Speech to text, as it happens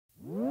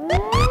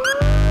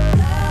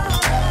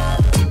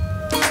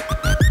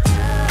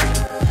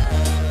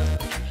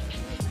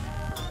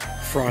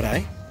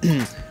Friday,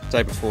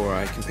 day before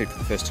I compete for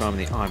the first time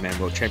in the Ironman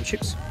World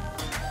Championships.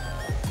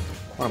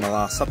 One of my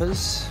last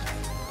suppers,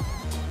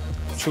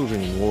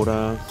 children in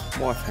water,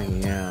 wife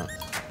hanging out,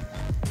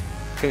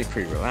 feeling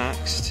pretty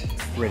relaxed,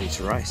 ready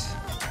to race.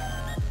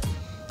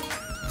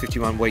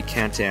 51-week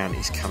countdown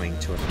is coming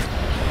to an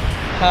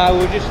end.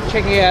 We're just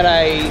checking out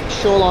a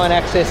shoreline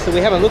access that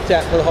we haven't looked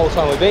at for the whole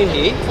time we've been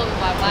here. Clobbered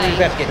by way. We're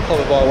about to get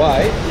clobbered by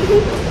way.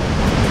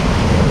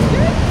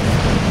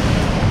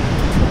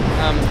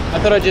 I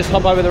thought I'd just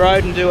hop over the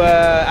road and do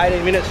a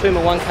 18-minute swim, a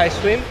 1K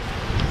swim.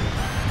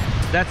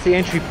 That's the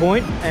entry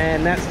point,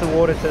 and that's the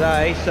water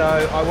today,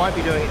 so I won't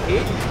be doing it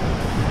here.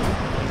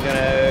 I'm going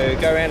to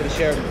go around to the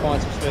Sheriff and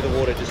find some smoother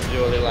water just to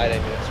do a little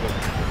 18-minute swim.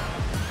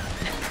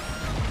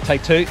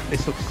 Take two.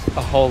 This looks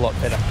a whole lot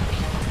better.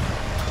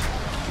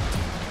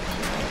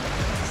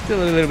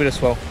 Still a little bit of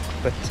swell,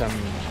 but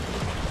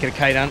get a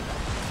K done,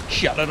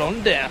 shut it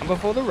on down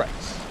before the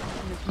race.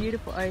 The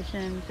beautiful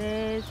ocean.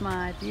 There's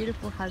my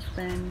beautiful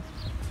husband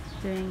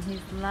doing his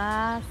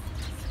last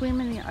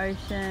swim in the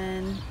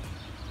ocean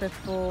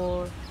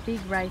before big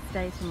race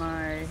day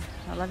tomorrow.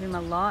 I love him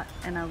a lot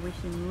and I wish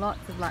him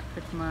lots of luck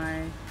for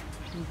tomorrow.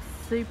 I'm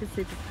super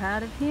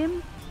proud of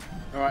him.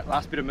 Alright,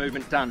 last bit of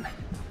movement done.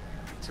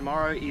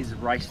 Tomorrow is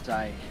race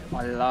day.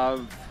 I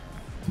love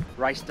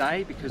race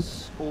day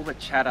because all the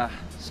chatter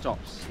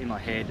stops in my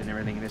head and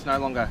everything. There's no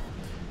longer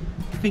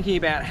thinking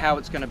about how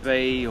it's going to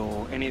be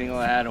or anything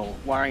like that, or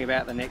worrying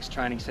about the next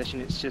training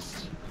session. It's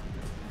just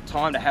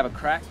time to have a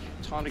crack,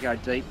 time to go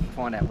deep and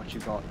find out what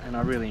you've got, and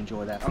I really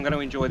enjoy that. I'm going to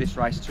enjoy this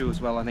race too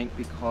as well, I think,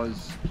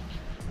 because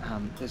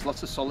there's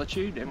lots of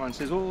solitude. Everyone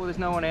says, oh, there's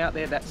no one out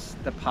there. That's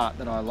the part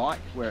that I like,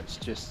 where it's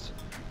just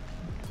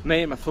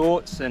me and my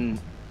thoughts and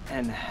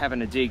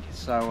having a dig.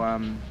 So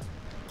I'm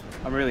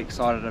really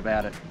excited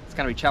about it. It's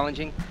going to be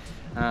challenging,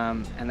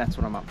 and that's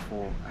what I'm up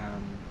for.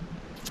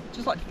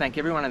 Just like to thank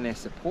everyone and their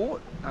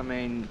support. I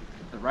mean,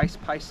 the race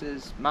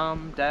pacers,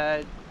 Mum,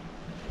 Dad,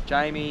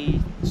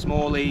 Jamie,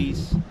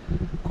 Smallies,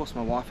 of course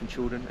my wife and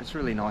children. It's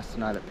really nice to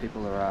know that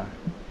people are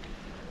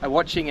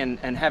watching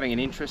and having an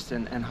interest,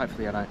 and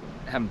hopefully I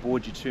haven't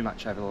bored you too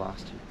much over the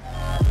last year.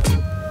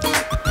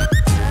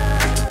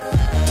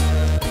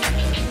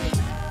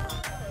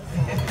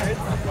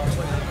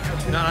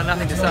 No,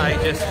 nothing to say,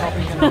 just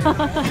hopping.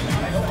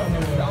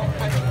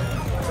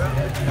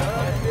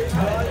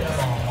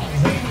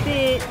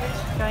 Sit,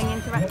 going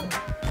into race.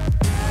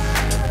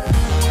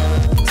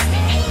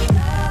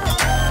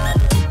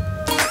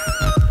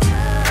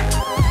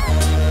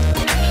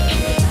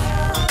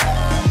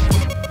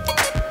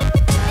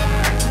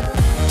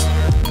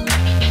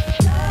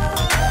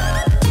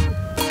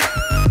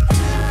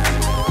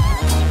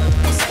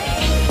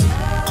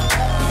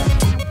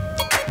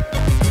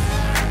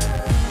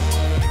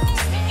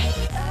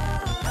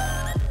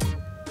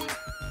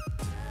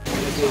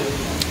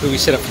 We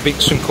set up the big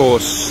swim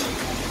course,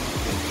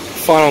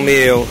 final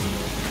meal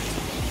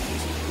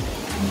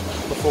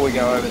before we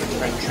go over the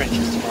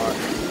trenches tomorrow.